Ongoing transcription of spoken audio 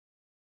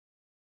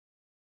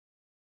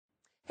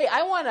Hey,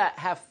 I want to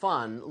have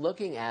fun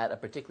looking at a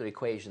particular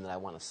equation that I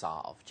want to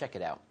solve. Check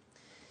it out.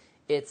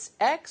 It's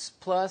x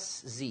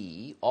plus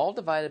z all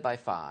divided by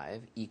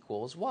 5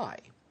 equals y.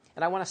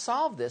 And I want to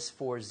solve this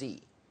for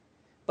z.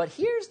 But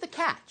here's the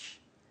catch.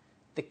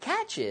 The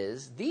catch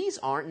is these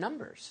aren't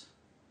numbers.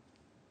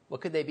 What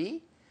could they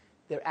be?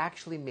 They're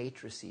actually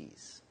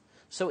matrices.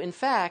 So in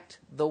fact,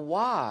 the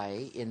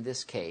y in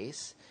this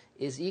case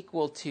is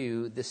equal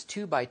to this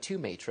 2 by 2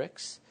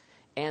 matrix,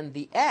 and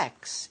the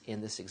x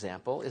in this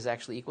example is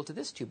actually equal to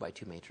this 2 by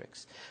 2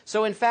 matrix.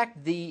 So in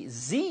fact, the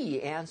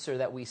z answer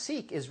that we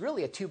seek is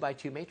really a 2 by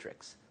 2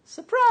 matrix.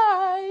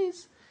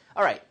 Surprise!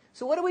 All right,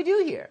 so what do we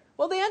do here?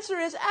 Well, the answer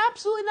is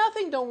absolutely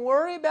nothing. Don't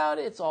worry about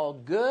it. It's all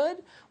good.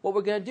 What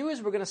we're going to do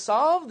is we're going to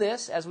solve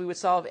this as we would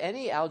solve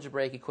any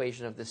algebraic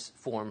equation of this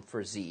form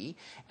for z.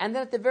 And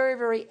then at the very,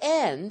 very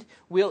end,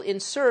 we'll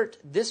insert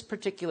this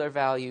particular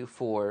value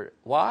for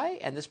y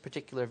and this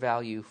particular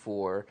value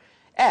for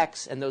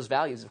x. And those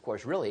values, of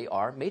course, really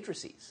are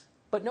matrices.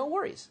 But no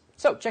worries.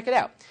 So check it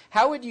out.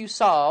 How would you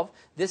solve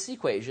this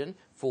equation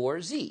for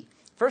z?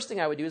 First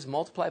thing I would do is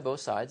multiply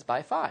both sides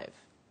by 5.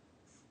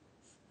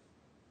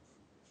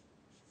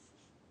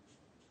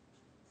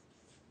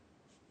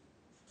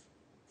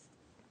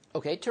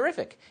 Okay,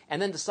 terrific.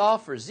 And then to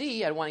solve for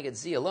z, I want to get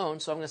z alone,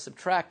 so I'm going to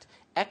subtract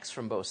x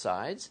from both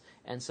sides.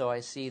 And so I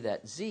see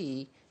that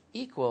z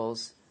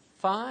equals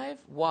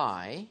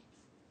 5y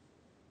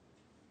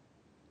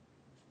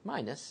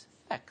minus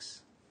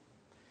x.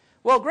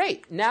 Well,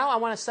 great. Now I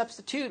want to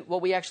substitute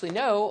what we actually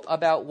know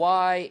about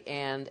y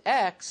and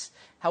x.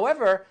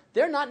 However,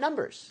 they're not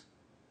numbers.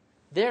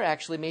 They're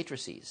actually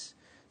matrices.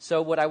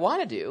 So what I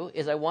want to do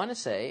is I want to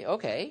say,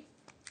 okay,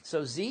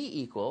 so z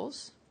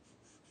equals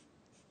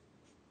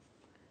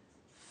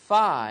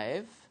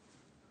 5y,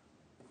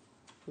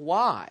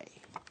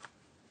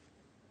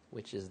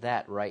 which is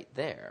that right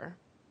there,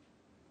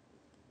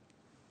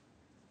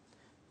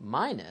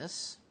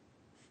 minus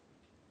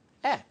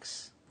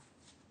x,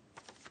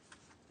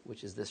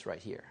 which is this right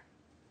here.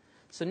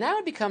 So now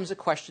it becomes a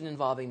question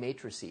involving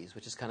matrices,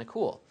 which is kind of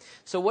cool.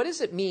 So what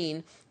does it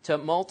mean to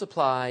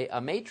multiply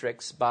a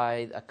matrix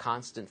by a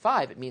constant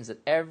 5? It means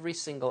that every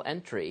single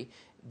entry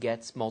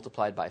gets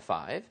multiplied by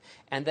 5.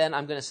 And then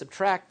I'm going to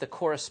subtract the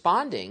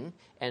corresponding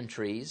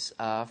entries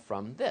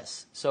from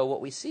this. So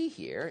what we see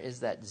here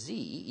is that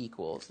z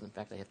equals, in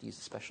fact, I have to use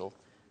a special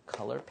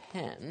color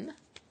pen.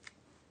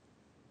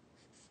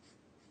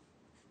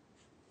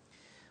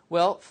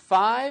 Well,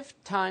 5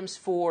 times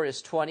 4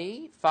 is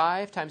 20.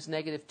 5 times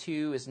negative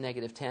 2 is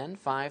negative 10.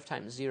 5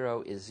 times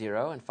 0 is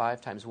 0. And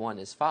 5 times 1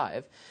 is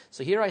 5.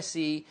 So here I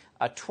see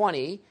a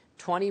 20.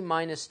 20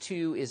 minus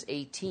 2 is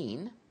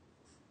 18.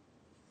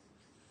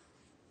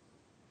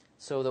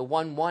 So the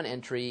 1, 1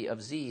 entry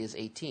of z is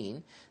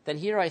 18. Then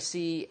here I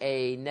see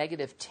a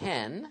negative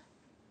 10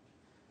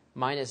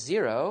 minus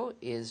 0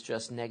 is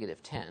just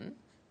negative 10.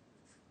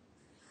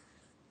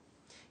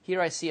 Here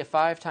I see a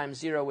 5 times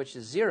 0, which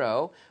is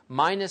 0,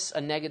 minus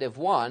a negative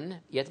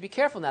 1. You have to be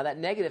careful now. That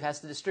negative has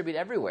to distribute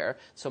everywhere.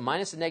 So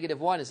minus a negative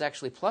 1 is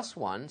actually plus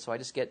 1. So I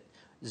just get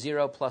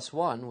 0 plus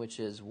 1, which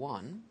is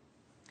 1.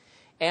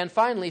 And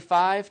finally,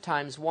 5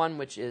 times 1,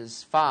 which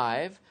is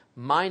 5,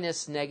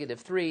 minus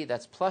negative 3,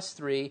 that's plus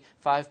 3.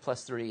 5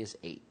 plus 3 is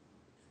 8.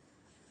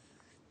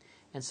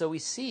 And so we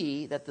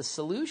see that the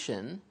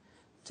solution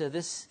to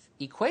this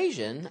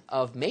equation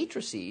of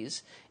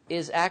matrices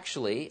is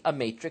actually a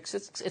matrix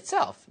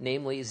itself,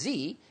 namely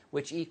z,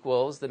 which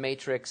equals the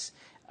matrix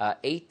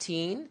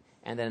 18,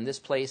 and then in this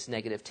place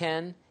negative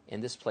 10,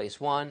 in this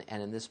place 1,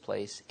 and in this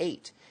place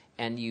 8.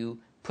 And you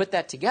put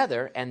that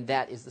together, and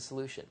that is the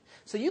solution.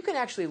 So you can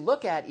actually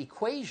look at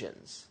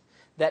equations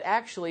that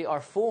actually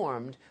are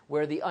formed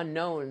where the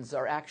unknowns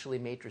are actually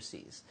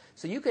matrices.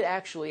 So you could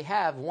actually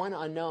have one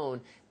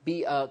unknown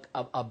be a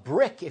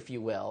brick, if you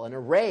will, an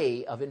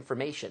array of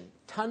information,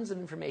 tons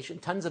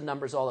of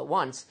numbers all at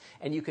once,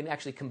 and you can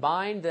actually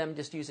combine them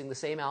just using the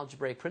same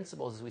algebraic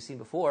principles as we've seen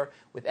before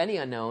with any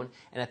unknown,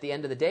 and at the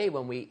end of the day,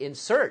 when we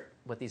insert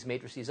what these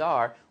matrices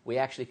are, we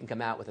actually can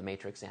come out with a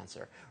matrix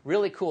answer.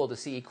 Really cool to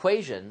see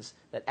equations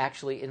that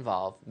actually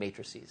involve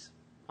matrices.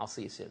 I'll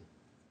see you soon.